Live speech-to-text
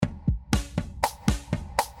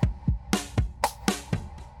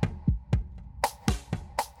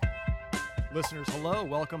Listeners, hello.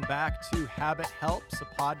 Welcome back to Habit Helps, a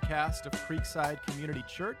podcast of Creekside Community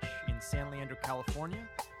Church in San Leandro, California,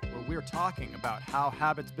 where we're talking about how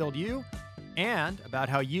habits build you and about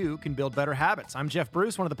how you can build better habits. I'm Jeff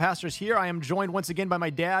Bruce, one of the pastors here. I am joined once again by my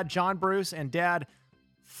dad, John Bruce. And Dad,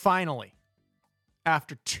 finally,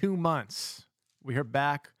 after 2 months, we are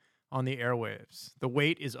back on the airwaves. The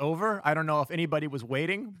wait is over. I don't know if anybody was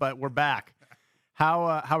waiting, but we're back.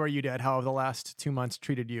 How are you, Dad? How have the last 2 months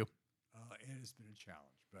treated you? It has been a challenge,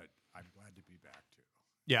 but I'm glad to be back too.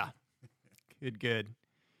 Yeah. Good.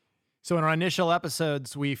 So in our initial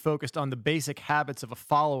episodes, we focused on the basic habits of a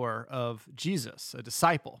follower of Jesus, a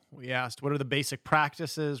disciple. We asked, what are the basic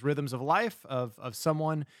practices, rhythms of life of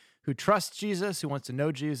someone who trusts Jesus, who wants to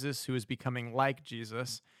know Jesus, who is becoming like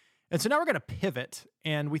Jesus? And so now we're going to pivot,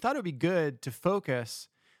 and we thought it would be good to focus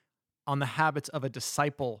on the habits of a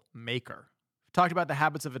disciple maker. We've talked about the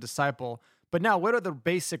habits of a disciple, but now what are the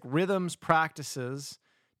basic rhythms, practices,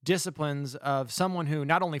 disciplines of someone who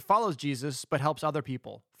not only follows Jesus, but helps other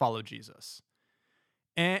people follow Jesus?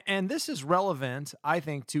 And this is relevant, I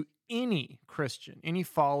think, to any Christian, any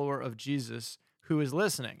follower of Jesus who is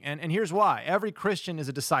listening. And here's why. Every Christian is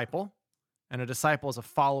a disciple, and a disciple is a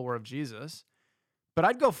follower of Jesus. But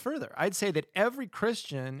I'd go further. I'd say that every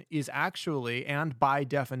Christian is actually, and by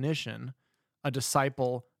definition, a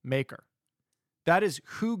disciple maker. That is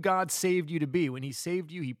who God saved you to be. When he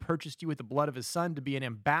saved you, he purchased you with the blood of his son to be an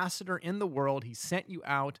ambassador in the world. He sent you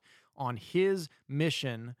out on his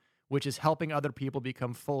mission, which is helping other people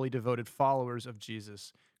become fully devoted followers of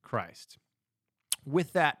Jesus Christ.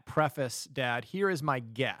 With that preface, Dad, here is my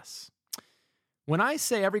guess. When I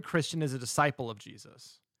say every Christian is a disciple of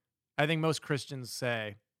Jesus, I think most Christians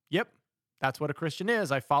say, yep, that's what a Christian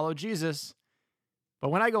is. I follow Jesus. But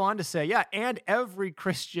when I go on to say, yeah, and every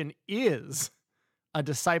Christian is a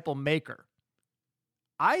disciple maker,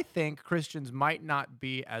 I think Christians might not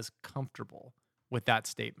be as comfortable with that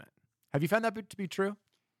statement. Have you found that to be true?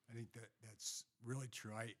 I think that's really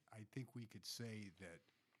true. I think we could say that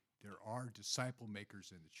there are disciple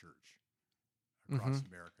makers in the church across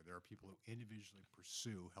America. There are people who individually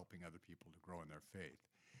pursue helping other people to grow in their faith.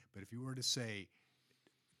 But if you were to say,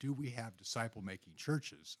 do we have disciple-making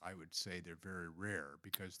churches, I would say they're very rare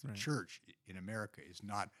because the church in America is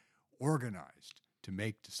not organized to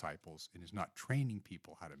make disciples and is not training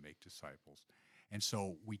people how to make disciples. And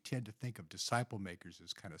so we tend to think of disciple makers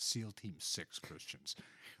as kind of SEAL Team 6 Christians,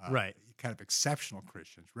 kind of exceptional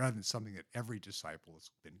Christians, rather than something that every disciple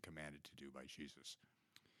has been commanded to do by Jesus.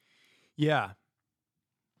 Yeah.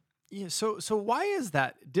 So why is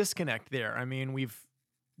that disconnect there? I mean,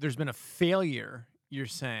 there's been a failure, you're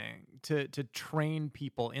saying, to train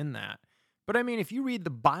people in that. But I mean, if you read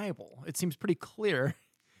the Bible, it seems pretty clear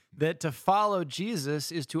that to follow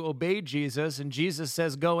Jesus is to obey Jesus, and Jesus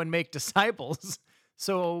says, go and make disciples.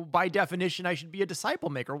 So by definition, I should be a disciple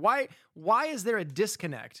maker. Why is there a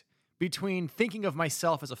disconnect between thinking of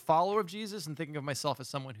myself as a follower of Jesus and thinking of myself as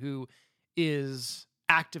someone who is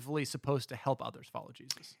actively supposed to help others follow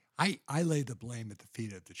Jesus? I lay the blame at the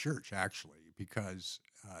feet of the church, actually, because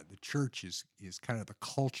the church is kind of the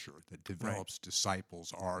culture that develops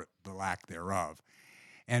disciples or the lack thereof.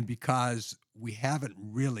 And because we haven't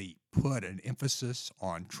really put an emphasis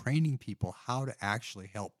on training people how to actually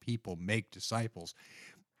help people make disciples,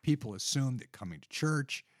 people assume that coming to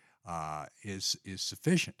church is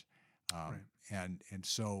sufficient. And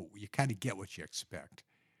so you kind of get what you expect.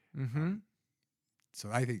 So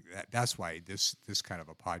I think that's why this kind of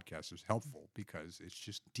a podcast is helpful, because it's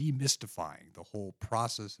just demystifying the whole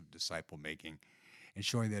process of disciple making and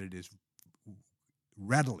showing that it is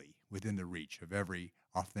readily within the reach of every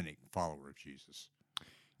authentic follower of Jesus.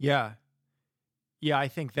 Yeah, I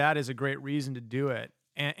think that is a great reason to do it.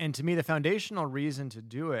 And to me, the foundational reason to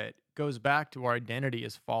do it goes back to our identity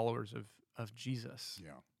as followers of Jesus.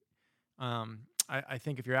 Yeah. I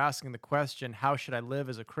think if you're asking the question, how should I live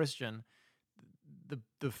as a Christian,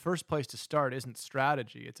 the first place to start isn't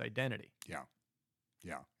strategy, it's identity.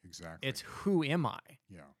 Yeah, exactly. It's who am I?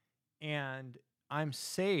 Yeah. And I'm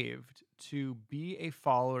saved to be a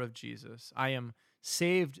follower of Jesus. I am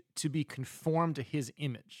saved to be conformed to his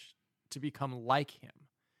image, to become like him,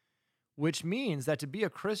 which means that to be a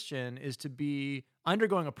Christian is to be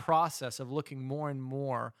undergoing a process of looking more and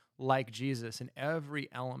more like Jesus in every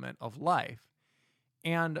element of life.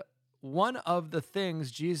 And one of the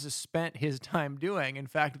things Jesus spent his time doing, in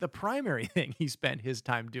fact, the primary thing he spent his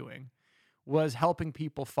time doing, was helping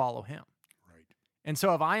people follow him. Right. And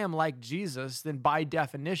so if I am like Jesus, then by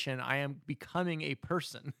definition, I am becoming a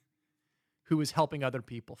person who is helping other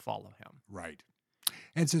people follow him. Right.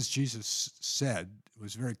 And since Jesus said, it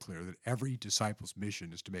was very clear that every disciple's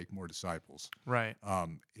mission is to make more disciples. Right.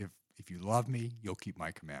 If you love me, you'll keep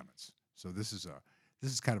my commandments. So this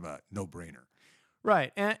is kind of a no-brainer.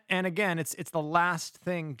 Right. And again, it's the last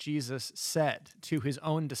thing Jesus said to his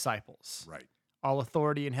own disciples. Right. All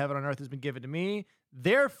authority in heaven and earth has been given to me.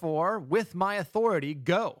 Therefore, with my authority,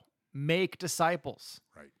 go, make disciples.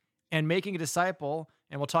 Right. And making a disciple,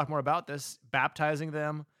 and we'll talk more about this, baptizing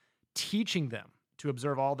them, teaching them to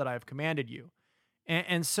observe all that I have commanded you.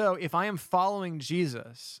 And so if I am following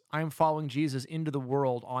Jesus, I am following Jesus into the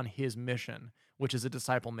world on his mission, which is a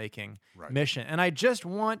disciple-making mission. And I just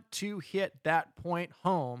want to hit that point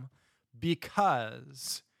home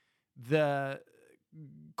because the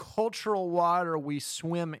cultural water we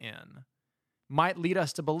swim in might lead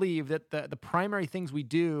us to believe that the primary things we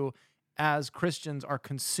do as Christians are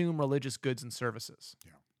consume religious goods and services.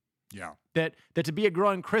 Yeah. That to be a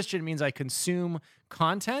growing Christian means I consume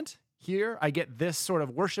content. Here, I get this sort of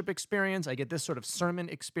worship experience. I get this sort of sermon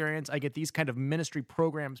experience. I get these kind of ministry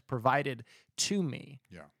programs provided to me.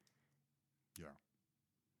 Yeah.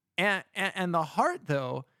 And the heart,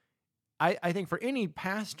 though, I think for any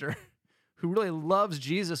pastor who really loves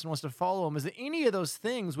Jesus and wants to follow him, is that any of those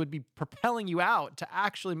things would be propelling you out to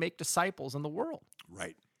actually make disciples in the world.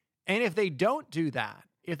 Right. And if they don't do that,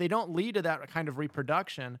 if they don't lead to that kind of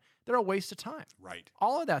reproduction, they're a waste of time. Right.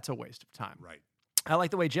 All of that's a waste of time. Right. I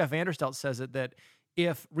like the way Jeff Vanderstelt says it, that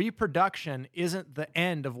if reproduction isn't the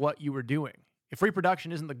end of what you were doing, if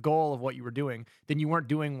reproduction isn't the goal of what you were doing, then you weren't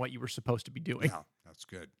doing what you were supposed to be doing. Yeah, that's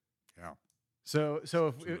good. Yeah. So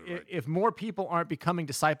if more people aren't becoming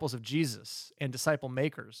disciples of Jesus and disciple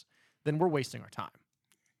makers, then we're wasting our time.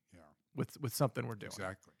 Yeah. With something we're doing.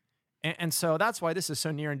 Exactly. And so that's why this is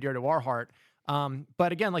so near and dear to our heart.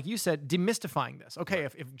 But again, like you said, demystifying this. Okay,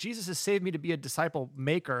 if Jesus has saved me to be a disciple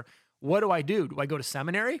maker, what do I do? Do I go to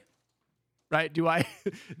seminary? Right? Do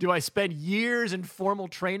I spend years in formal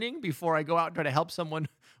training before I go out and try to help someone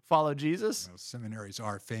follow Jesus? Well, seminaries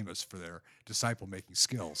are famous for their disciple-making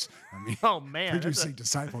skills. I mean, oh man, producing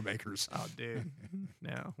disciple makers. Oh, dude,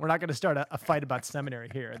 no, we're not going to start a fight about seminary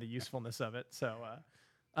here, the usefulness of it. So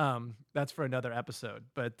that's for another episode.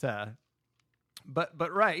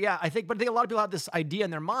 But right, yeah, I think a lot of people have this idea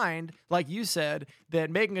in their mind, like you said, that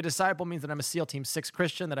making a disciple means that I'm a SEAL Team 6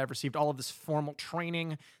 Christian, that I've received all of this formal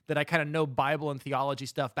training, that I kind of know Bible and theology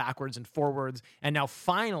stuff backwards and forwards, and now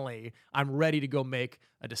finally I'm ready to go make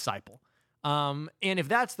a disciple. And if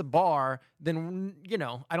that's the bar, then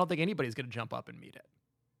I don't think anybody's going to jump up and meet it.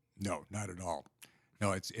 No, not at all.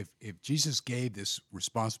 No, it's if Jesus gave this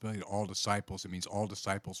responsibility to all disciples, it means all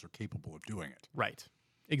disciples are capable of doing it. Right.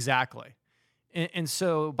 Exactly. And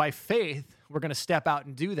so by faith, we're going to step out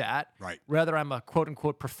and do that, right, whether I'm a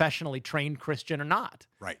quote-unquote professionally trained Christian or not.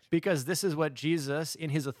 Right. Because this is what Jesus,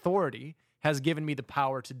 in his authority, has given me the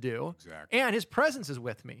power to do. Exactly. And his presence is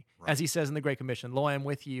with me, as he says in the Great Commission, lo, I am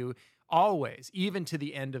with you always, even to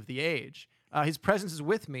the end of the age. His presence is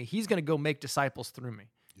with me. He's going to go make disciples through me.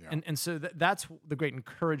 Yeah. And so that's the great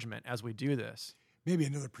encouragement as we do this. Maybe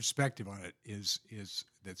another perspective on it is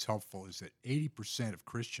that's helpful is that 80% of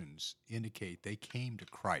Christians indicate they came to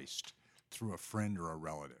Christ through a friend or a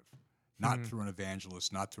relative, not through an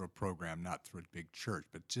evangelist, not through a program, not through a big church,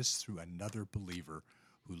 but just through another believer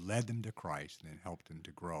who led them to Christ and then helped them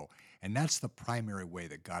to grow. And that's the primary way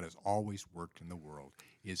that God has always worked in the world,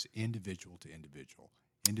 is individual to individual,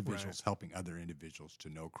 individuals helping other individuals to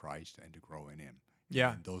know Christ and to grow in him.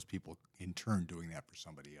 Yeah. And those people in turn doing that for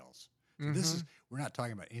somebody else. So we're not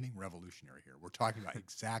talking about anything revolutionary here. We're talking about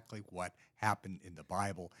exactly what happened in the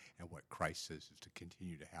Bible and what Christ says is to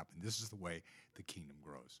continue to happen. This is the way the kingdom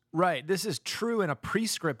grows. Right. This is true in a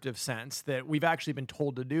prescriptive sense that we've actually been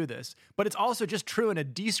told to do this, but it's also just true in a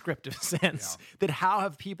descriptive sense that how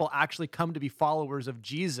have people actually come to be followers of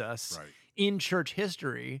Jesus in church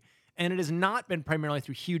history? And it has not been primarily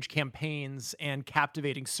through huge campaigns and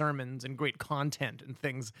captivating sermons and great content and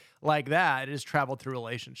things like that. It has traveled through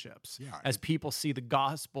relationships as people see the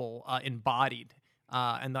gospel embodied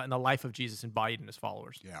and the life of Jesus embodied in his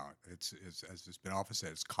followers. Yeah, it's as it's been often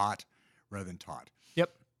said, it's caught rather than taught.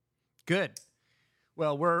 Yep. Good.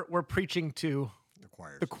 Well, we're preaching to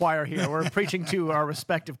the choir here. We're preaching to our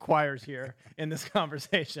respective choirs here in this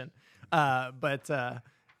conversation.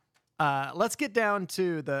 Let's get down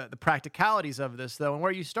to the practicalities of this, though, and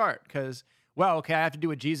where you start. Because, I have to do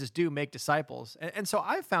what Jesus do, make disciples. And so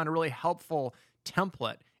I've found a really helpful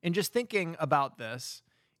template in just thinking about this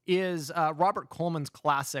is Robert Coleman's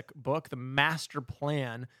classic book, The Master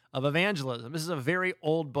Plan of Evangelism. This is a very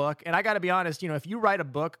old book, and I got to be honest, if you write a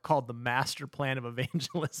book called The Master Plan of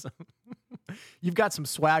Evangelism, you've got some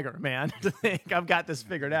swagger, man, to think I've got this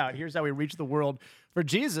figured out. Here's how we reach the world for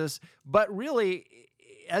Jesus. But really,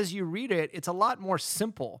 as you read it, it's a lot more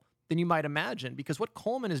simple than you might imagine, because what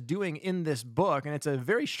Coleman is doing in this book, and it's a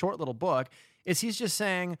very short little book, is he's just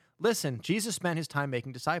saying, listen, Jesus spent his time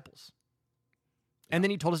making disciples. And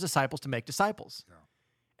then he told his disciples to make disciples. Yeah.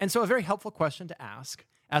 And so a very helpful question to ask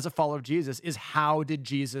as a follower of Jesus is, how did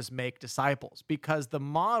Jesus make disciples? Because the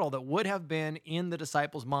model that would have been in the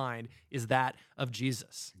disciples' mind is that of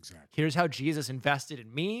Jesus. Exactly. Here's how Jesus invested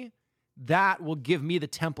in me. That will give me the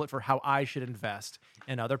template for how I should invest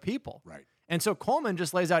in other people. Right. And so Coleman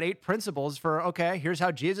just lays out 8 principles for, okay, here's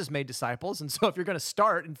how Jesus made disciples. And so if you're going to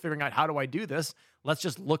start in figuring out how do I do this, let's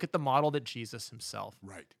just look at the model that Jesus himself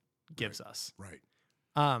gives us. Right.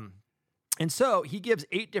 And so he gives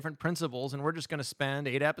 8 different principles, and we're just going to spend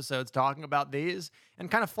 8 episodes talking about these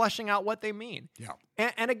and kind of fleshing out what they mean.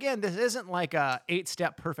 Yeah. And again, this isn't like a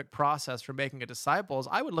 8-step perfect process for making a disciples.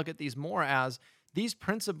 I would look at these more as these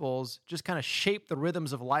principles just kind of shape the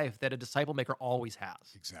rhythms of life that a disciple maker always has.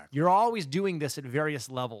 Exactly. You're always doing this at various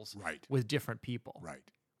levels with different people. Right.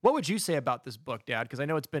 What would you say about this book, Dad? Because I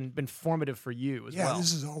know it's been formative for you as well. Yeah,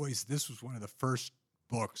 this was one of the first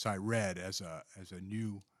books I read as a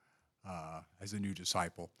new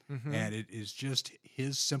disciple, and it is just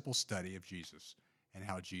his simple study of Jesus and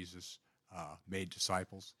how Jesus made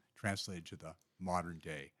disciples translated to the modern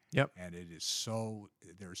day. Yep. And it is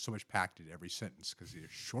there's so much packed in every sentence, because they're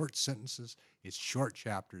short sentences, it's short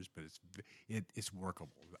chapters, but it's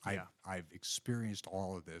workable. I've experienced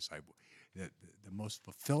all of this. The most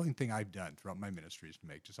fulfilling thing I've done throughout my ministry is to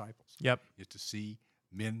make disciples. Yep. Is to see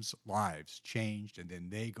men's lives changed, and then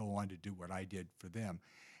they go on to do what I did for them.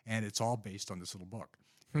 And it's all based on this little book.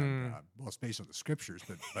 And, well, it's based on the scriptures,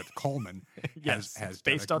 but Coleman has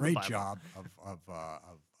done a great job of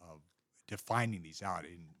defining these out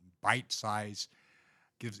in bite size.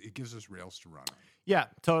 It gives us rails to run on. Yeah,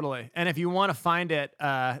 totally. And if you want to find it,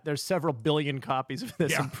 there's several billion copies of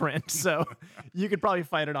this in print. So you could probably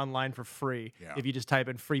find it online for free if you just type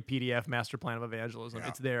in free PDF Master Plan of Evangelism.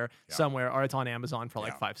 It's there somewhere, or it's on Amazon for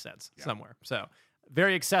like 5 cents somewhere. So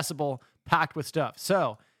very accessible, packed with stuff.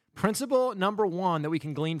 So principle number 1 that we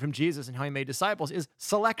can glean from Jesus and how he made disciples is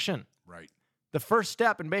selection. Right. The first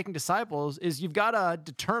step in making disciples is you've got to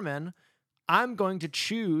determine, I'm going to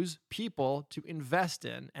choose people to invest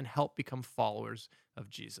in and help become followers of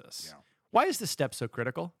Jesus. Yeah. Why is this step so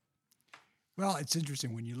critical? Well, it's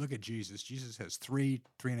interesting. When you look at Jesus, Jesus has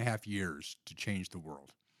 3.5 years to change the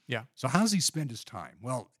world. Yeah. So how does he spend his time?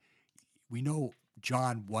 Well, we know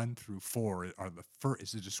John 1 through 4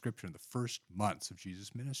 is a description of the first months of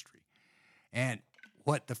Jesus' ministry. And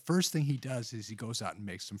the first thing he does is he goes out and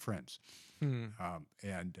makes some friends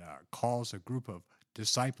and calls a group of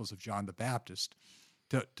disciples of John the Baptist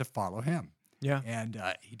to follow him. Yeah. And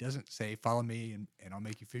he doesn't say, follow me and I'll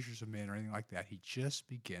make you fishers of men or anything like that. He just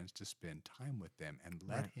begins to spend time with them and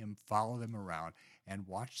let him follow them around and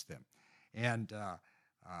watch them. And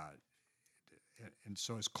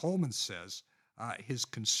so, as Coleman says, his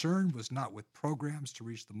concern was not with programs to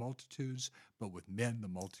reach the multitudes, but with men the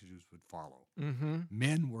multitudes would follow. Mm-hmm.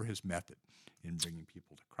 Men were his method in bringing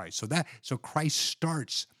people to Christ. So Christ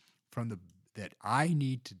starts from that I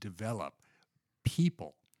need to develop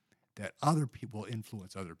people that other people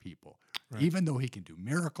influence other people. Right. Even though he can do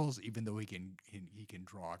miracles, even though he can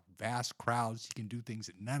draw vast crowds, he can do things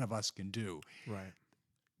that none of us can do. Right.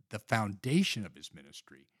 The foundation of his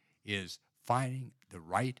ministry is finding the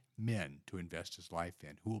right men to invest his life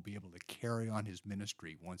in, who will be able to carry on his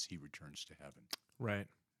ministry once he returns to heaven. Right.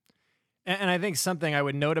 And I think something I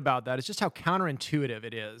would note about that is just how counterintuitive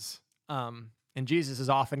it is. And Jesus is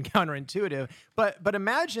often counterintuitive. But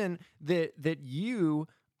imagine that you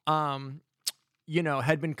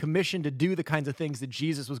had been commissioned to do the kinds of things that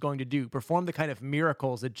Jesus was going to do, perform the kind of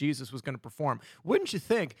miracles that Jesus was going to perform. Wouldn't you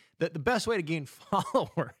think that the best way to gain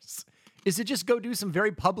followers is to just go do some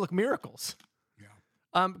very public miracles?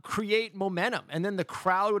 Yeah. Create momentum, and then the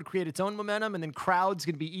crowd would create its own momentum, and then crowds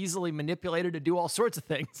can be easily manipulated to do all sorts of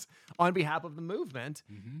things on behalf of the movement.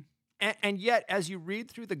 Mm-hmm. And yet, as you read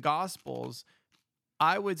through the Gospels,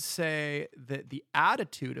 I would say that the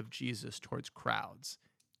attitude of Jesus towards crowds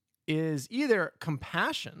is either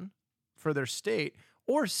compassion for their state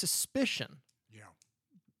or suspicion. Yeah.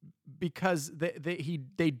 Because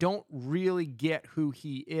they don't really get who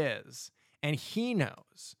he is. And he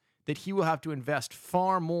knows that he will have to invest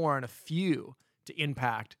far more in a few to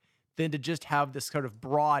impact than to just have this sort of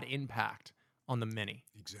broad impact on the many.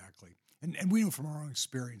 Exactly. And we know from our own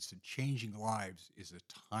experience that changing lives is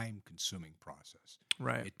a time-consuming process.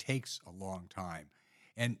 Right. It takes a long time.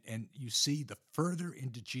 And you see, the further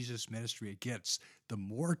into Jesus' ministry it gets, the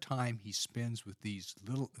more time he spends with this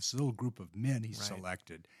little group of men he's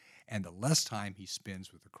selected, and the less time he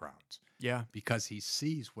spends with the crowds. Yeah. Because he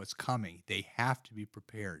sees what's coming. They have to be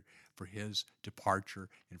prepared for his departure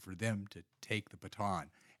and for them to take the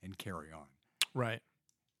baton and carry on. Right.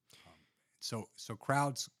 So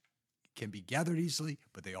crowds can be gathered easily,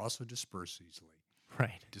 but they also disperse easily.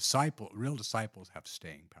 Right. Real disciples have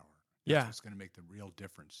staying power. Yeah. That's what's going to make the real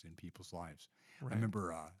difference in people's lives. Right. I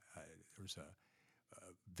remember there was a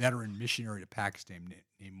veteran missionary to Pakistan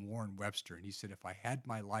named Warren Webster, and he said, if I had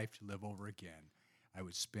my life to live over again, I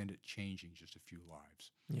would spend it changing just a few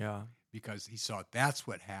lives. Yeah. Because he saw that's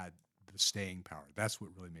what had the staying power. That's what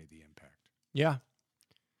really made the impact. Yeah.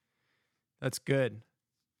 That's good.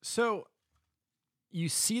 So you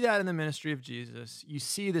see that in the ministry of Jesus. You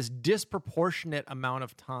see this disproportionate amount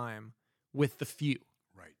of time with the few.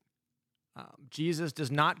 Right. Jesus does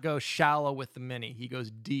not go shallow with the many. He goes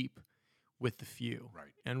deep with the few. Right.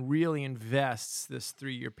 And really invests this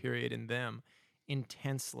 3-year period in them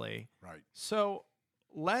intensely. Right. So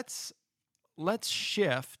let's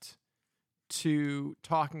shift to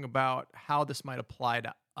talking about how this might apply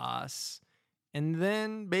to us, and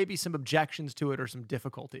then maybe some objections to it or some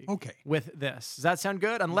difficulty with this. Does that sound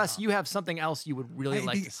good? Unless you have something else you would really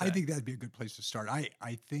like to say. I think that'd be a good place to start. I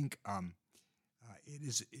think it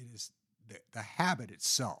is the habit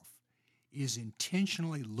itself is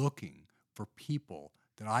intentionally looking for people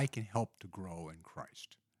that I can help to grow in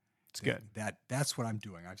Christ. It's good. That's what I'm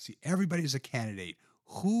doing. I see everybody as a candidate.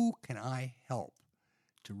 Who can I help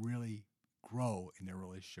to really grow in their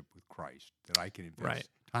relationship with Christ that I can invest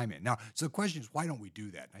time in? Now, so the question is, why don't we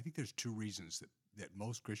do that? And I think there's 2 reasons that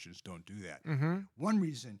most Christians don't do that. Mm-hmm. One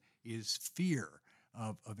reason is fear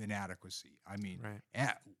of inadequacy. I mean,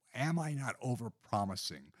 am I not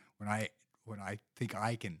over-promising when I think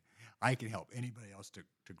I can help anybody else to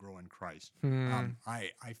grow in Christ?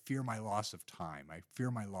 I fear my loss of time. I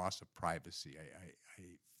fear my loss of privacy. I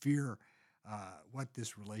fear what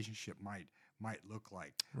this relationship might look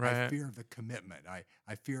like. Right. I fear the commitment. I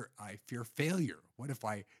fear failure. What if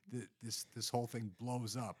this whole thing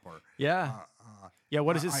blows up? Or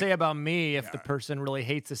what does it say about me if the person really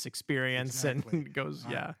hates this experience and goes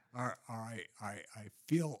Or I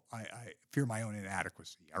fear my own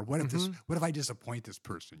inadequacy. Or what if I disappoint this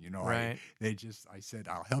person? I said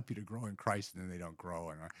I'll help you to grow in Christ, and then they don't grow,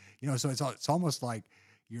 and so it's almost like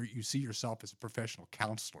you see yourself as a professional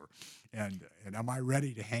counselor, and am I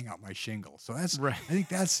ready to hang out my shingle? So that's right. I think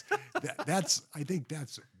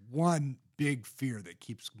that's one big fear that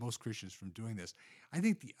keeps most Christians from doing this. I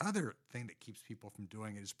think the other thing that keeps people from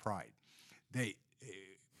doing it is pride.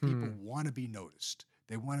 People want to be noticed.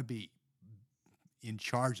 They want to be in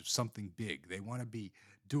charge of something big. They want to be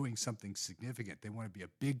doing something significant. They want to be a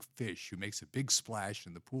big fish who makes a big splash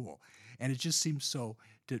in the pool. And it just seems so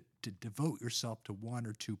to devote yourself to 1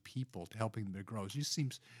 or 2 people to helping them to grow. It just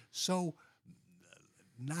seems so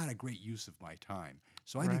not a great use of my time.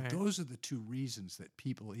 So I think those are the 2 reasons that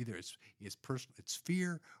people either it's personal, it's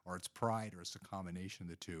fear, or it's pride, or it's a combination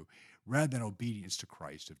of the 2, rather than obedience to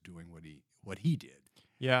Christ of doing what he did.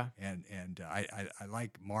 Yeah. And I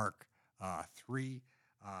like Mark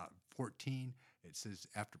 3:14. It says,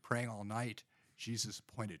 after praying all night, Jesus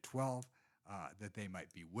appointed 12 that they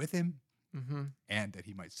might be with him and that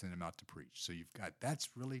he might send them out to preach. So that's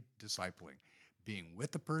really discipling, being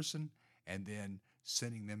with the person and then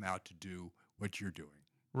sending them out to do what you're doing.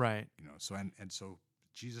 Right. So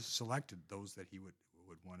Jesus selected those that he would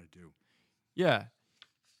want to do. Yeah.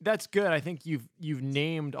 That's good. I think you've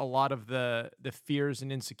named a lot of the fears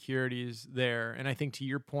and insecurities there. And I think to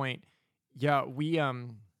your point, we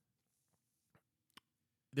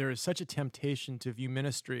there is such a temptation to view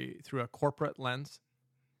ministry through a corporate lens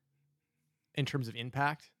in terms of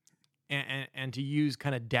impact, and to use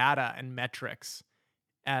kind of data and metrics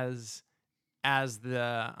as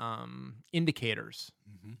the indicators.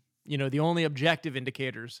 Mm-hmm. The only objective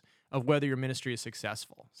indicators of whether your ministry is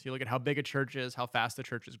successful. So you look at how big a church is, how fast the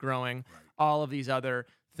church is growing, all of these other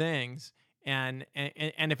things. And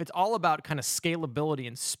if it's all about kind of scalability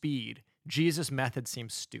and speed, Jesus' method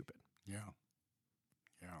seems stupid. Yeah.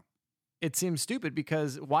 It seems stupid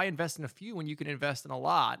because why invest in a few when you can invest in a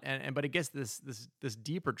lot? But it gets this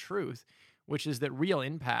deeper truth, which is that real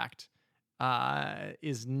impact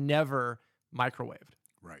is never microwaved.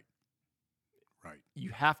 Right.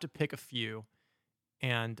 You have to pick a few,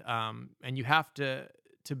 and you have to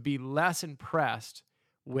be less impressed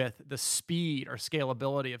with the speed or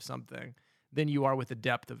scalability of something than you are with the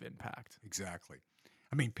depth of impact. Exactly.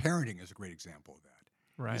 I mean, parenting is a great example of that.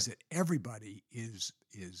 Right. Is that everybody is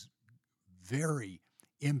very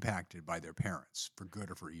impacted by their parents for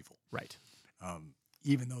good or for evil. Right.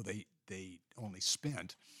 Even though they only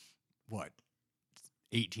spent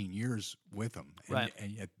 18 years with them,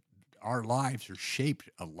 and yet our lives are shaped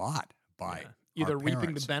a lot by either our reaping the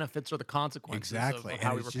parents. benefits or the consequences Exactly. of how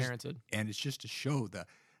And we were it's just- parented. And it's just to show the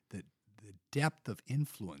depth of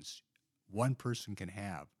influence one person can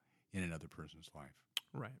have in another person's life.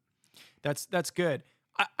 Right. That's good.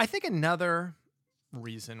 I think another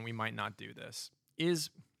reason we might not do this is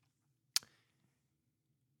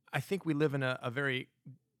I think we live in a very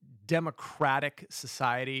democratic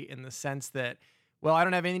society in the sense that, well, I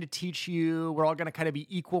don't have anything to teach you. We're all going to kind of be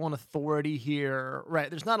equal in authority here. Right.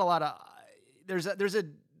 There's not a lot of,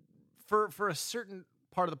 for a certain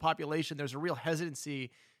part of the population, there's a real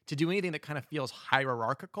hesitancy to do anything that kind of feels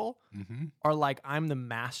hierarchical or like I'm the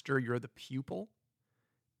master, you're the pupil.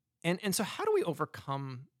 And so how do we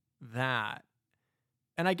overcome that?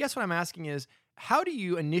 And I guess what I'm asking is, how do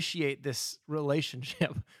you initiate this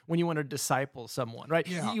relationship when you want to disciple someone, right?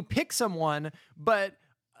 Yeah. You pick someone, but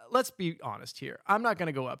let's be honest here. I'm not going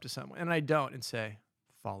to go up to someone, and I don't, and say,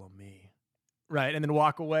 follow me, right? And then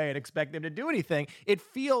walk away and expect them to do anything. It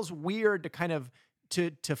feels weird to kind of,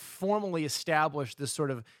 to formally establish this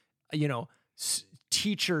sort of,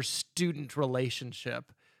 teacher-student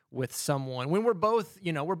relationship with someone when we're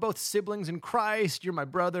both siblings in Christ. You're my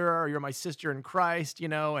brother or you're my sister in Christ,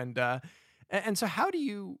 and so how do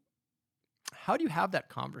you have that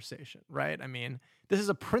conversation, right? I mean, this is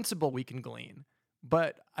a principle we can glean,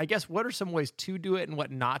 but I guess what are some ways to do it and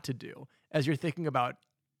what not to do as you're thinking about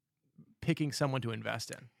picking someone to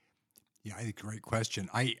invest in? Yeah, I think great question.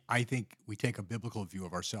 I think we take a biblical view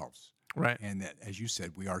of ourselves. Right. And that, as you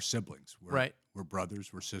said, we are siblings. We're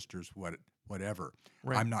brothers, we're sisters, whatever.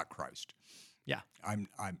 Right. I'm not Christ. Yeah. I'm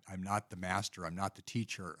not the master. I'm not the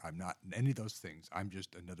teacher. I'm not any of those things. I'm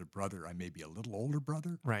just another brother. I may be a little older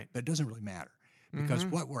brother. Right. But it doesn't really matter. Because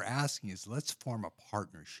what we're asking is, let's form a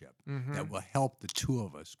partnership that will help the two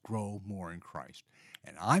of us grow more in Christ.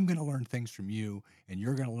 And I'm going to learn things from you, and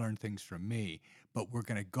you're going to learn things from me. But we're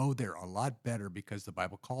going to go there a lot better because the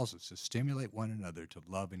Bible calls us to stimulate one another to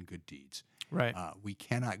love and good deeds. Right. We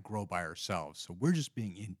cannot grow by ourselves. So we're just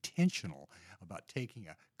being intentional about taking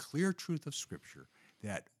a clear truth of Scripture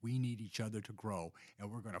that we need each other to grow,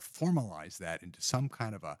 and we're going to formalize that into some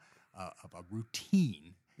kind of a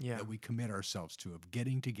routine that we commit ourselves to, of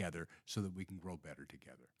getting together so that we can grow better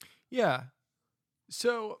together. Yeah.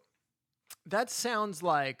 So that sounds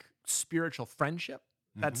like spiritual friendship.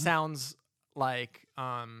 That sounds like,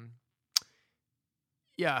 sort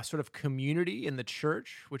of community in the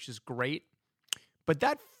church, which is great. But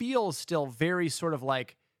that feels still very sort of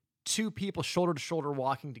like two people shoulder to shoulder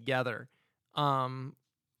walking together.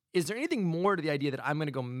 Is there anything more to the idea that I'm going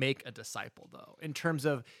to go make a disciple, though, in terms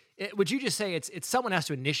of, would you just say it's someone has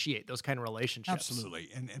to initiate those kind of relationships? Absolutely.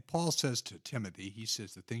 And Paul says to Timothy, he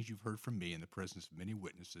says, the things you've heard from me in the presence of many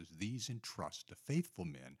witnesses, these entrust to faithful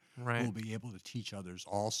men who will be able to teach others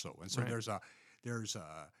also. And so there's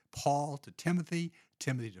a Paul to Timothy,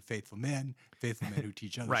 Timothy to faithful men who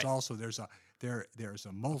teach others also. There's a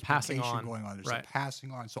multiplication going on. There's a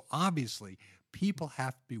passing on. So obviously, people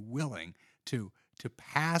have to be willing to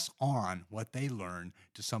pass on what they learn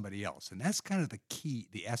to somebody else. And that's kind of the key,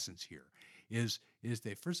 the essence here is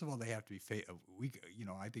they, first of all, they have to be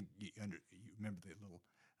I think you remember the little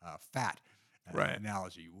fat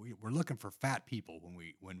analogy. We're looking for fat people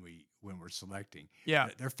when we're selecting. Yeah.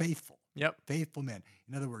 They're faithful. Yep. Faithful men.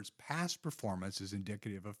 In other words, past performance is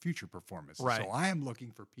indicative of future performance. Right. So I am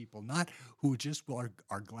looking for people not who just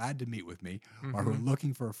are glad to meet with me or who are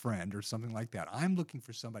looking for a friend or something like that. I'm looking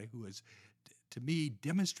for somebody who is, to me,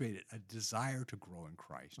 demonstrated a desire to grow in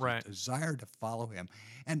Christ, a desire to follow him,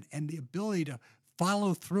 and the ability to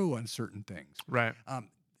follow through on certain things. Right.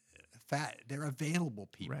 They're available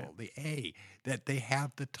people. That they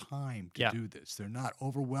have the time to do this. They're not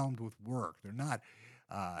overwhelmed with work. They're not.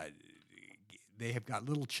 They have got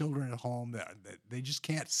little children at home that they just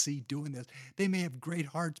can't see doing this. They may have great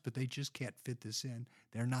hearts, but they just can't fit this in.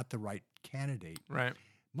 They're not the right candidate. Right.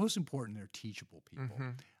 Most important, they're teachable people.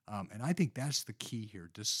 And I think that's the key here.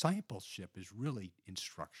 Discipleship is really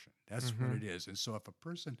instruction. That's what it is. And so if a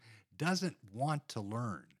person doesn't want to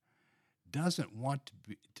learn, doesn't want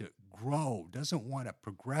to grow, doesn't want to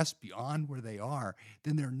progress beyond where they are,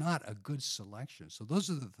 then they're not a good selection. So those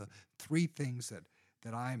are the three things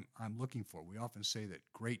that I'm looking for. We often say that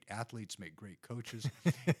great athletes make great coaches.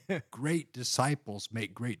 Great disciples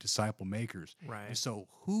make great disciple makers. Right. And so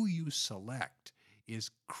who you select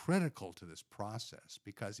is critical to this process,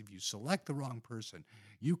 because if you select the wrong person,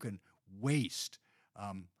 you can waste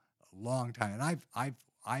a long time. And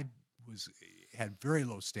I had very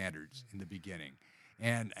low standards in the beginning,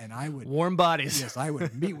 and I would Warm bodies. yes, I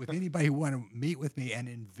would meet with anybody who wanted to meet with me, and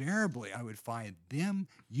invariably I would find them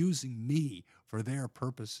using me for their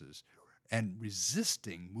purposes and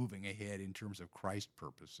resisting moving ahead in terms of Christ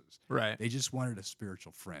purposes. Right. They just wanted a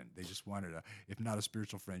spiritual friend. They just wanted if not a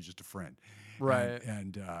spiritual friend, just a friend. Right.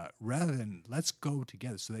 And rather than let's go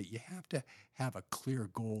together, so that you have to have a clear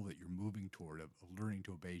goal that you're moving toward, of learning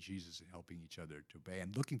to obey Jesus and helping each other to obey,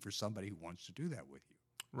 and looking for somebody who wants to do that with you.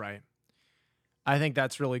 Right. I think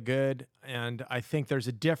that's really good. And I think there's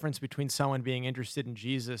a difference between someone being interested in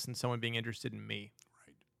Jesus and someone being interested in me.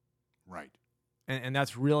 Right. And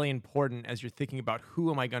that's really important as you're thinking about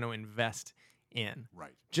who am I going to invest in.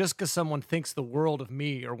 Right. Just because someone thinks the world of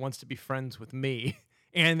me or wants to be friends with me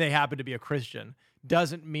and they happen to be a Christian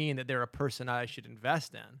doesn't mean that they're a person I should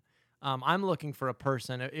invest in. I'm looking for a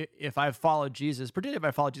person, if I've followed Jesus, particularly if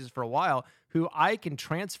I followed Jesus for a while, who I can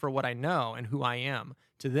transfer what I know and who I am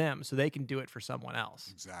to them so they can do it for someone else.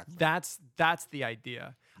 Exactly. That's the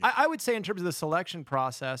idea. Yeah. I would say in terms of the selection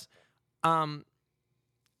process,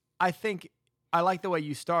 I think I like the way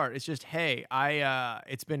you start. It's just, hey,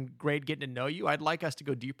 it's been great getting to know you. I'd like us to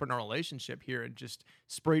go deeper in our relationship here and just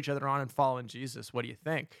spur each other on and follow in Jesus. What do you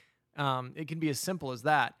think? It can be as simple as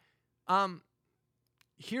that.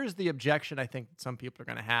 Here's the objection I think some people are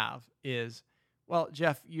going to have is, well,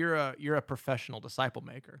 Jeff, you're a professional disciple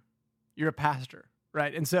maker. You're a pastor,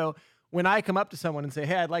 right? And so when I come up to someone and say,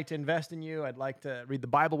 hey, I'd like to invest in you, I'd like to read the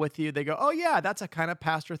Bible with you, they go, oh, yeah, that's a kind of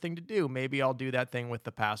pastor thing to do. Maybe I'll do that thing with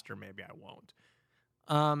the pastor. Maybe I won't.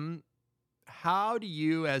 How do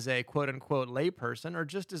you, as a quote-unquote layperson, or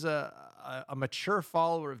just as a mature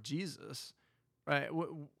follower of Jesus, right,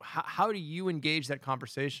 how do you engage that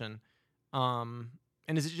conversation? And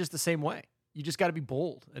is it just the same way? You just got to be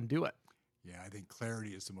bold and do it. Yeah, I think clarity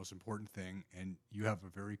is the most important thing, and you have a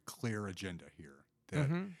very clear agenda here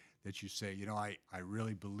that you say, I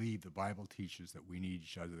really believe the Bible teaches that we need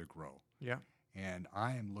each other to grow. Yeah. And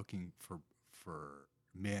I am looking for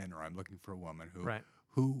men, or I'm looking for a woman Right.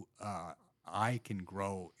 who I can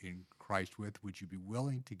grow in Christ with. Would you be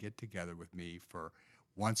willing to get together with me for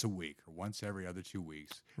once a week or once every other 2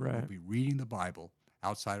 weeks? Right. We'll be reading the Bible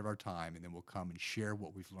outside of our time, and then we'll come and share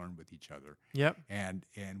what we've learned with each other. Yep. And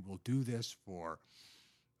we'll do this for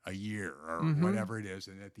a year or whatever it is,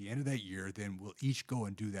 and at the end of that year, then we'll each go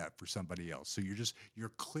and do that for somebody else. So you're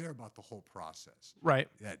clear about the whole process. Right.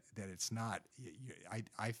 That it's not.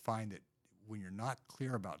 I find that when you're not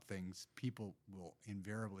clear about things, people will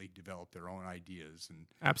invariably develop their own ideas and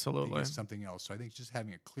Absolutely. think it's something else. So I think just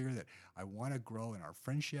having it clear that I want to grow in our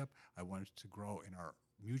friendship, I want it to grow in our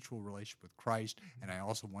mutual relationship with Christ, and I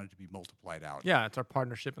also want it to be multiplied out. Yeah, it's our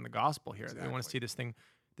partnership in the gospel here. Exactly. We want to see this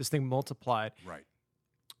thing multiplied. Right.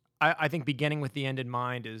 I think beginning with the end in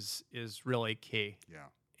mind is really key. Yeah.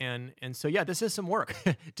 And so, yeah, this is some work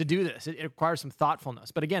to do this. It requires some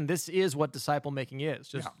thoughtfulness. But again, this is what disciple making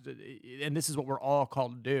is. And this is what we're all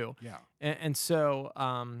called to do. Yeah. And so,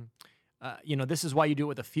 this is why you do it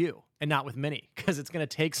with a few and not with many, because it's going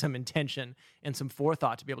to take some intention and some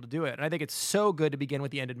forethought to be able to do it. And I think it's so good to begin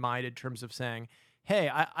with the end in mind in terms of saying,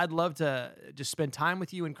 hey, I'd love to just spend time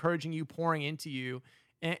with you, encouraging you, pouring into you.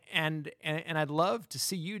 And I'd love to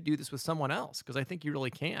see you do this with someone else, because I think you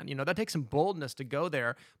really can. That takes some boldness to go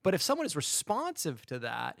there. But if someone is responsive to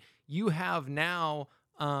that, you have now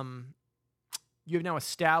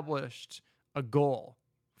established a goal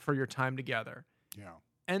for your time together. Yeah.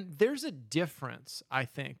 And there's a difference, I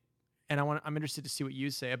think, and I'm interested to see what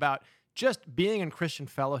you say about just being in Christian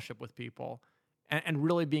fellowship with people and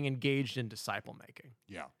really being engaged in disciple making.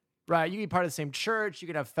 Yeah. Right, you can be part of the same church, you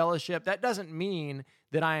can have fellowship. That doesn't mean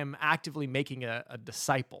that I am actively making a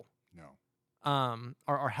disciple. No.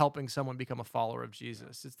 Or helping someone become a follower of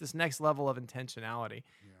Jesus. It's this next level of intentionality.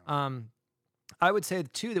 Yeah. I would say,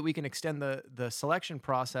 too, that we can extend the selection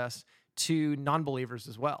process to non-believers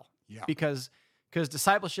as well. Yeah. Because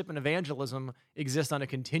discipleship and evangelism exist on a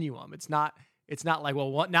continuum. It's not like,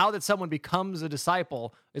 well, now that someone becomes a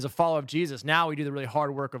disciple, is a follower of Jesus, now we do the really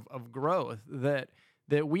hard work of growth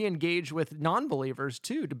that we engage with non-believers,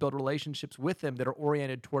 too, to build relationships with them that are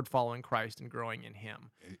oriented toward following Christ and growing in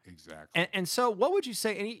Him. Exactly. And so what would you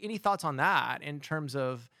say, any thoughts on that in terms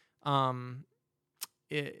of,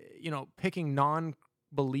 picking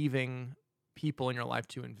non-believing people in your life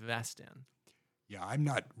to invest in? Yeah, I'm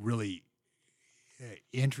not really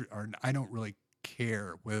I don't really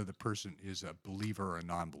care whether the person is a believer or a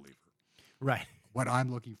non-believer. Right. what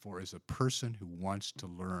I'm looking for is a person who wants to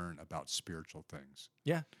learn about spiritual things.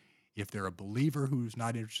 Yeah. If they're a believer who's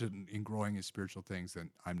not interested in growing in spiritual things,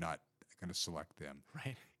 then I'm not going to select them.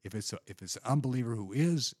 Right. If it's an unbeliever who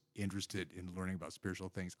is interested in learning about spiritual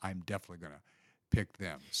things, I'm definitely going to pick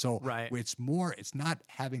them. So Right. it's not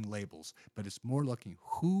having labels, but it's more looking,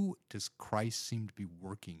 who does Christ seem to be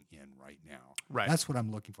working in right now? Right. That's what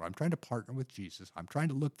I'm looking for. I'm trying to partner with Jesus. I'm trying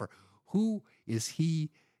to look for who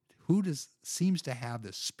seems to have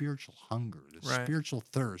this spiritual hunger, this Right. spiritual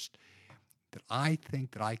thirst that I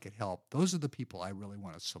think that I could help. Those are the people I really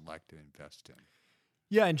want to select and invest in.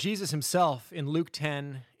 Yeah, and Jesus himself in Luke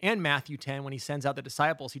 10 and Matthew 10, when he sends out the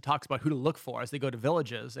disciples, he talks about who to look for as they go to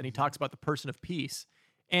villages, and he talks about the person of peace.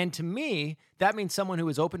 And to me, that means someone who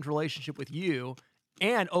is open to relationship with you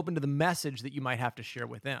and open to the message that you might have to share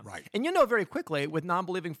with them. Right. And you know very quickly with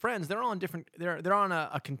non-believing friends, they're on different, they're on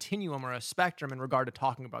a continuum or a spectrum in regard to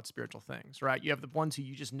talking about spiritual things, right? You have the ones who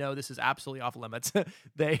you just know this is absolutely off limits.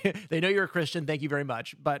 They know you're a Christian, thank you very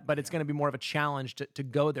much, but it's going to be more of a challenge to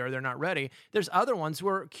go there. They're not ready. There's other ones who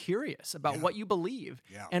are curious about what you believe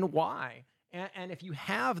and why. And if you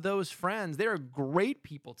have those friends, they're great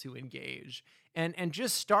people to engage. And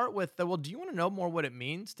just start with well, do you want to know more what it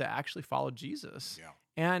means to actually follow Jesus? Yeah.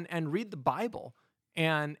 And read the Bible.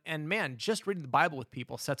 And man, just reading the Bible with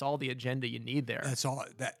people sets all the agenda you need there. That's all.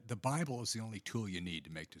 That the Bible is the only tool you need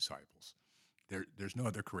to make disciples. There's no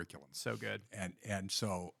other curriculum. So good. And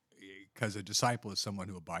so, because a disciple is someone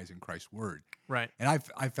who abides in Christ's word. Right. And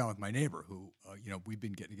I've found with my neighbor who, we've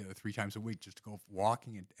been getting together 3 times a week just to go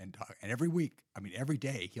walking and talk. And every week, every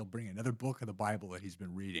day, he'll bring another book of the Bible that he's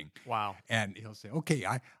been reading. Wow. And he'll say, okay,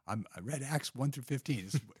 I read Acts 1 through 15.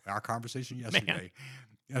 This is our conversation yesterday.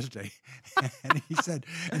 And he said,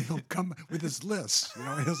 and he'll come with his list,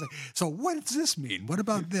 and he'll say, so what does this mean? What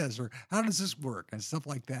about this? Or how does this work? And stuff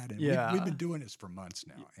like that. And we've been doing this for months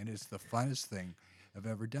now. And it's the funnest thing I've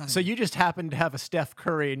ever done. So you just happen to have a Steph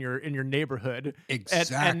Curry in your neighborhood,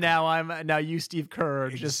 exactly. And now you, Steve Kerr,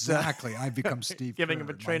 just exactly. I've become Steve, giving Kerr, him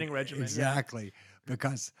a training regimen. Exactly,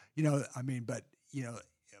 because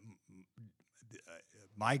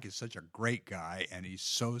Mike is such a great guy, and he's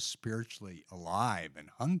so spiritually alive and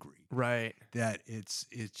hungry, right? That it's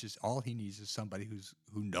just all he needs is somebody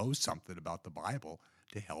who knows something about the Bible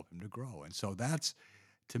to help him to grow, and so that's.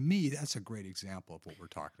 To me, that's a great example of what we're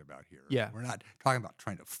talking about here. Yeah. We're not talking about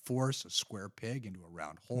trying to force a square peg into a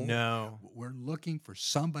round hole. No. We're looking for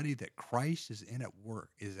somebody that Christ is at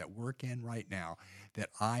work in right now,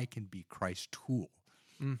 that I can be Christ's tool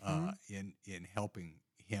in helping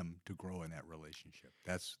him to grow in that relationship.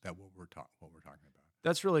 That's what we're talking about.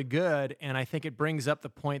 That's really good, and I think it brings up the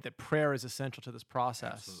point that prayer is essential to this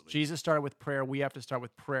process. Absolutely. Jesus started with prayer. We have to start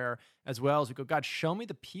with prayer as well as we go, God, show me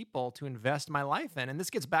the people to invest my life in. And this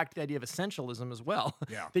gets back to the idea of essentialism as well,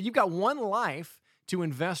 that you've got one life to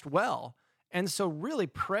invest well. And so really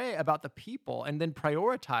pray about the people and then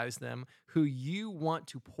prioritize them who you want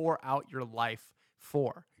to pour out your life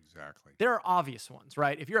for. Exactly. There are obvious ones,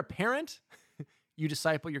 right? If you're a parent, you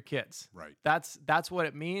disciple your kids. Right. That's what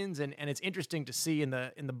it means, and it's interesting to see in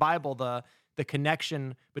the Bible the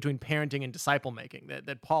connection between parenting and disciple making.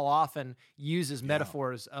 That Paul often uses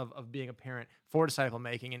metaphors of being a parent for disciple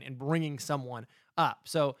making and bringing someone up.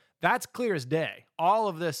 So that's clear as day. All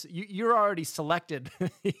of this, you're already selected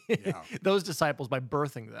those disciples by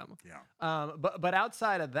birthing them. Yeah. But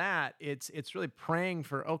outside of that, it's really praying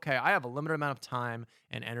for, okay, I have a limited amount of time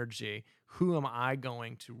and energy. Who am I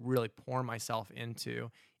going to really pour myself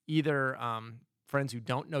into? Either friends who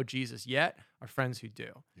don't know Jesus yet or friends who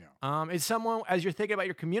do. Yeah. It's someone, as you're thinking about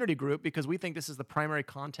your community group, because we think this is the primary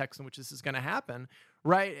context in which this is going to happen,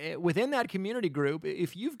 right? Within that community group,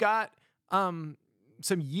 if you've got some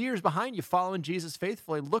years behind you following Jesus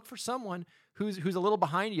faithfully, look for someone who's a little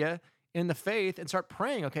behind you in the faith and start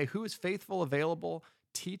praying, okay, who is faithful, available,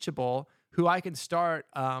 teachable, who I can start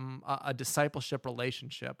a discipleship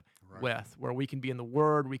relationship with, where we can be in the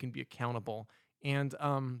Word, we can be accountable. And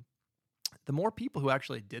the more people who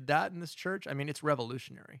actually did that in this church, it's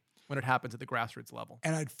revolutionary when it happens at the grassroots level.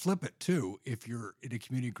 And I'd flip it too, if you're in a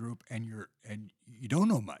community group and you don't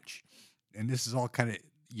know much, and this is all kind of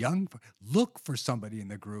young, look for somebody in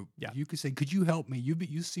the group. Yeah. You could say, could you help me?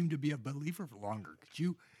 You seem to be a believer for longer.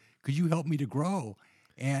 Could you help me to grow?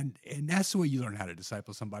 And that's the way you learn how to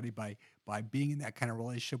disciple somebody, by being in that kind of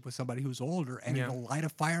relationship with somebody who's older, and it'll light a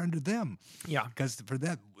fire under them. Yeah. Because for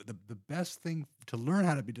that, the best thing to learn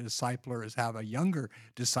how to be a discipler is have a younger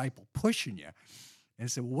disciple pushing you. and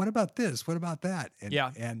say, well, what about this? What about that? And,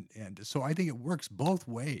 Yeah. And so I think it works both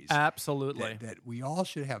ways. Absolutely. That we all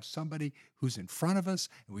should have somebody who's in front of us,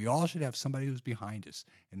 and we all should have somebody who's behind us.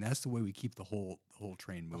 And that's the way we keep the whole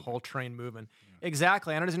train moving. The whole train moving. Yeah.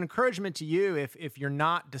 Exactly. And it is an encouragement to you if you're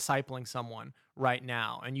not discipling someone right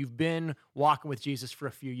now and you've been walking with Jesus for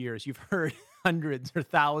a few years, you've heard hundreds or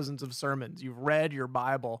thousands of sermons, you've read your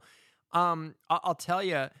Bible. I'll tell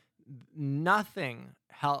you, nothing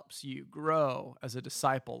helps you grow as a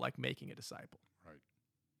disciple like making a disciple.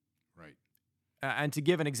 Right. And to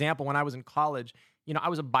give an example, when I was in college, I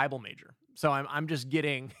was a Bible major. So I'm just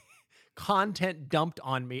getting content dumped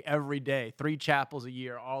on me every day, 3 chapels a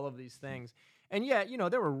year, all of these things. And yet,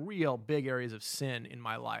 there were real big areas of sin in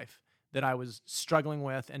my life that I was struggling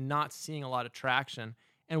with and not seeing a lot of traction.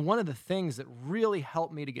 And one of the things that really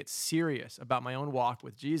helped me to get serious about my own walk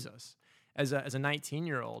with Jesus as a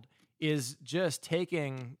 19-year-old is just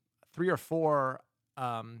taking 3 or 4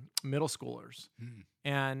 middle schoolers,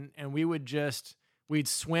 and we'd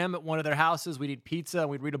swim at one of their houses, we'd eat pizza, and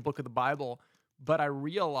we'd read a book of the Bible. But I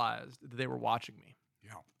realized that they were watching me.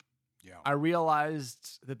 Yeah. I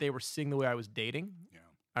realized that they were seeing the way I was dating. Yeah.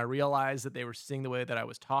 I realized that they were seeing the way that I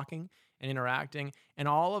was talking and interacting, and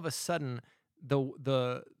all of a sudden,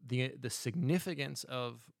 the significance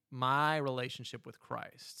of my relationship with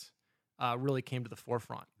Christ really came to the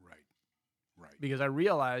forefront. Right. Because I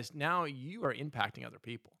realized now you are impacting other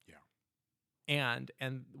people. Yeah. And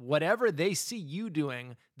whatever they see you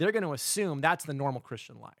doing, they're going to assume that's the normal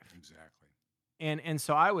Christian life. Exactly. And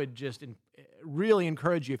so I would just really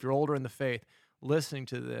encourage you, if you're older in the faith, listening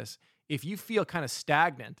to this, if you feel kind of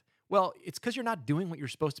stagnant, well, it's because you're not doing what you're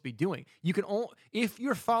supposed to be doing. You can if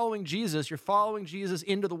you're following Jesus, you're following Jesus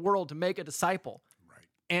into the world to make a disciple. Right.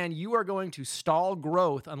 And you are going to stall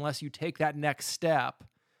growth unless you take that next step.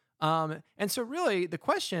 And so really the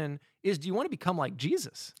question is, do you want to become like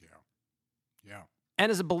Jesus? Yeah.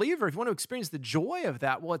 And as a believer, if you want to experience the joy of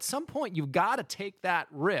that, well, at some point you've got to take that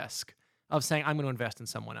risk of saying, I'm going to invest in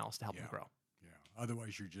someone else to help them grow. Yeah.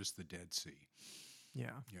 Otherwise you're just the Dead Sea.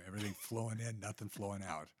 Yeah. Everything flowing in, nothing flowing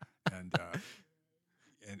out. And to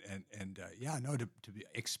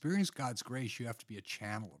experience God's grace, you have to be a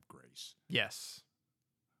channel of grace. Yes.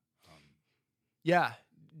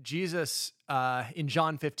 Jesus in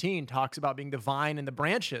John 15 talks about being the vine and the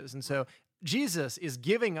branches. And so Jesus is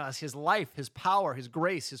giving us his life, his power, his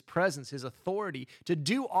grace, his presence, his authority to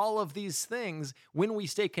do all of these things when we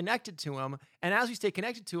stay connected to him. And as we stay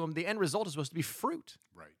connected to him, the end result is supposed to be fruit.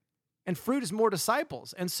 Right. And fruit is more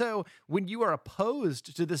disciples. And so when you are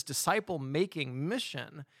opposed to this disciple-making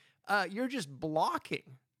mission, you're just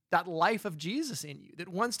blocking that life of Jesus in you that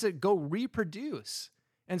wants to go reproduce.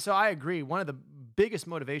 And so I agree. One of the biggest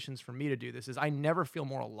motivations for me to do this is I never feel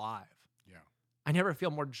more alive. Yeah. I never feel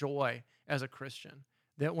more joy as a Christian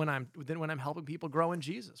than when I'm helping people grow in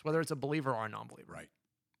Jesus, whether it's a believer or a non-believer. Right.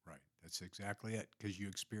 That's exactly it, because you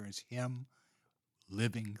experience him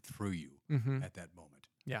living through you at that moment.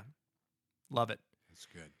 Yeah. Love it. That's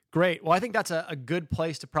good. Great. Well, I think that's a good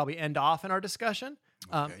place to probably end off in our discussion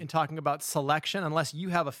in talking about selection, unless you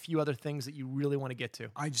have a few other things that you really want to get to.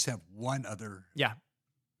 I just have one other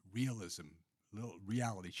little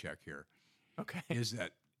reality check here. Okay. Is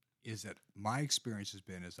that my experience has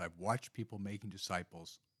been, as I've watched people making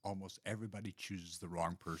disciples, almost everybody chooses the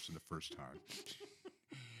wrong person the first time.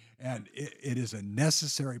 And it is a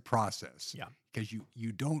necessary process. Yeah. Because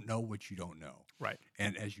you don't know what you don't know. Right.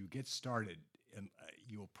 And as you get started,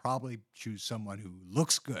 you'll probably choose someone who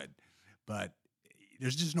looks good, but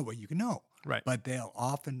there's just no way you can know. Right. But they'll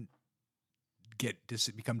often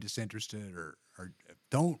become disinterested or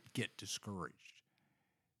don't get discouraged.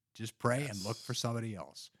 Just pray and look for somebody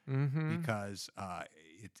else, because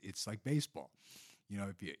it's like baseball.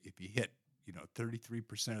 If you hit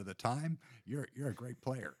 33% of the time, you're a great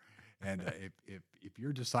player. And if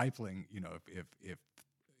you're discipling,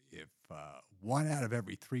 if 1 out of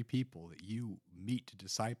every 3 people that you meet to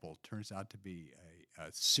disciple turns out to be a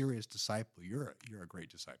serious disciple, you're a great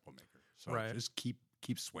disciple maker. So just keep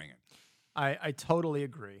swinging. I totally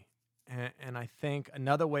agree. And I think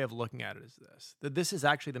another way of looking at it is that this is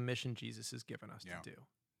actually the mission Jesus has given us to do.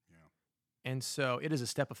 Yeah. And so it is a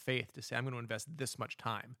step of faith to say, I'm going to invest this much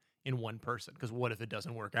time in one person, because what if it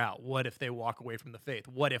doesn't work out? What if they walk away from the faith?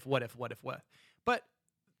 What if? But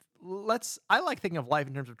I like thinking of life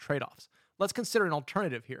in terms of trade-offs. Let's consider an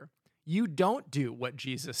alternative here. You don't do what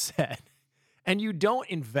Jesus said, and you don't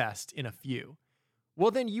invest in a few.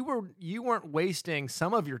 Well, then you weren't wasting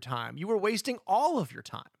some of your time. You were wasting all of your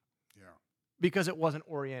time. Yeah. Because it wasn't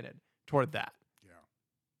oriented toward that.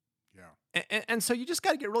 Yeah. And so you just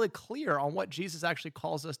got to get really clear on what Jesus actually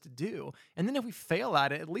calls us to do. And then if we fail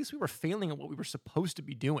at it, at least we were failing at what we were supposed to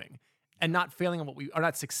be doing and not failing at what we are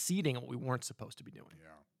not succeeding at what we weren't supposed to be doing.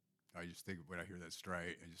 Yeah. I just think when I hear that story,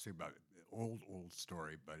 I just think about an old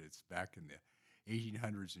story, but it's back in the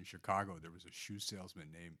 1800s in Chicago. There was a shoe salesman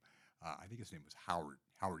named, I think his name was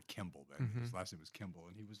Howard Kimball. His last name was Kimball,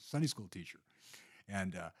 and he was a Sunday school teacher.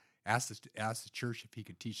 And asked the church if he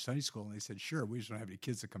could teach Sunday school, and they said, sure, we just don't have any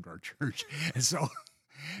kids that come to our church.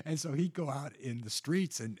 And so he'd go out in the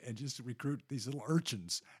streets and just recruit these little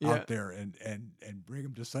urchins out there and bring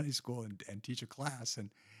them to Sunday school and teach a class.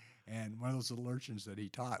 And one of those little urchins that he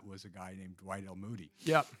taught was a guy named Dwight L. Moody.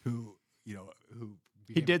 Yep. Who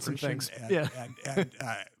he did some things. And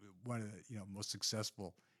one of the most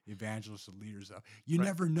successful evangelists and leaders. You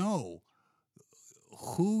never know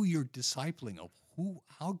who you're discipling of,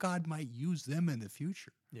 how God might use them in the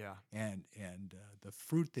future. Yeah. And the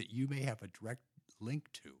fruit that you may have a direct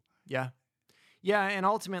link to. Yeah. Yeah, and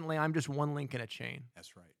ultimately I'm just one link in a chain.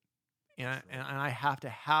 That's right. And I have to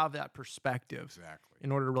have that perspective Exactly.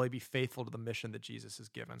 in order to really be faithful to the mission that Jesus has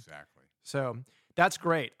given. Exactly. So that's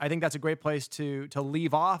great. I think that's a great place to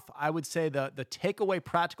leave off. I would say the takeaway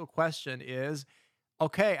practical question is,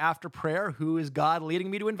 okay, after prayer, who is God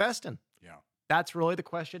leading me to invest in? Yeah. That's really the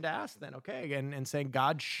question to ask then, okay? And saying,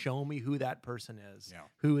 God, show me who that person is, Yeah.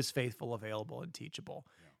 who is faithful, available, and teachable.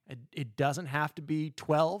 Yeah. It doesn't have to be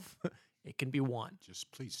 12. It can be 1.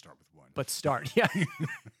 Just please start with 1. But start, yeah.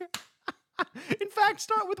 In fact,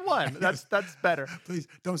 start with 1. That's better. Please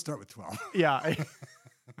don't start with 12. Yeah.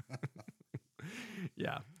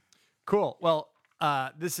 Yeah. Cool. Well,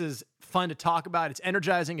 this is fun to talk about. It's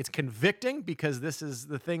energizing. It's convicting because this is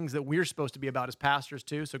the things that we're supposed to be about as pastors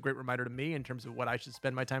too. So great reminder to me in terms of what I should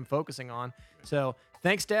spend my time focusing on. So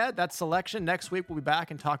thanks, Dad. That's selection. Next week, we'll be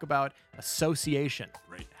back and talk about association.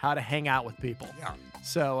 Great. How to hang out with people. Yeah.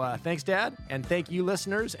 So thanks, Dad. And thank you,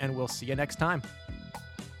 listeners. And we'll see you next time.